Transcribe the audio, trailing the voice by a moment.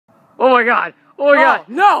Oh my god! Oh my god!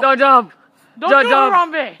 No! Don't jump! Don't do it,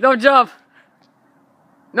 Harambe! Don't jump!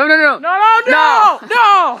 No! No! No! No! No! No!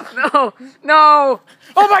 No! No! No!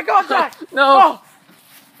 Oh my god, Zach! No!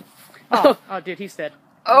 Oh, dude, he's dead.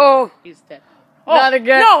 Oh! He's dead. Oh, Not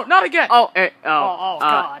again! No! Not again! Oh! Oh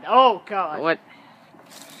god! Oh god! What?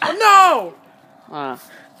 Oh, no!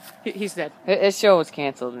 He's dead. His show was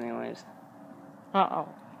canceled, anyways. Oh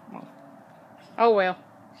well.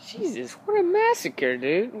 Jesus, what a massacre,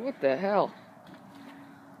 dude! What the hell?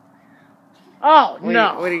 Oh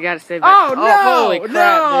no! What do you got to say about? Oh no! Holy crap,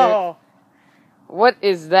 No! dude! What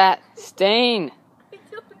is that stain? I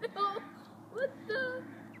don't know. What the?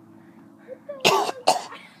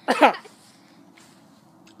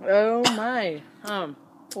 Oh my.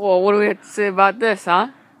 Well, what do we have to say about this, huh?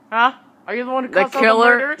 Huh? Are you the one who caused all the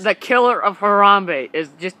murders? The killer of Harambe is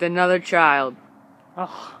just another child.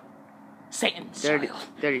 Oh, Satan's Dirty, child.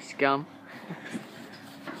 dirty scum.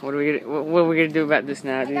 What are we gonna do about this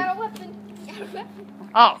now, dude? I got a weapon.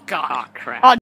 Oh god. Oh crap. Oh,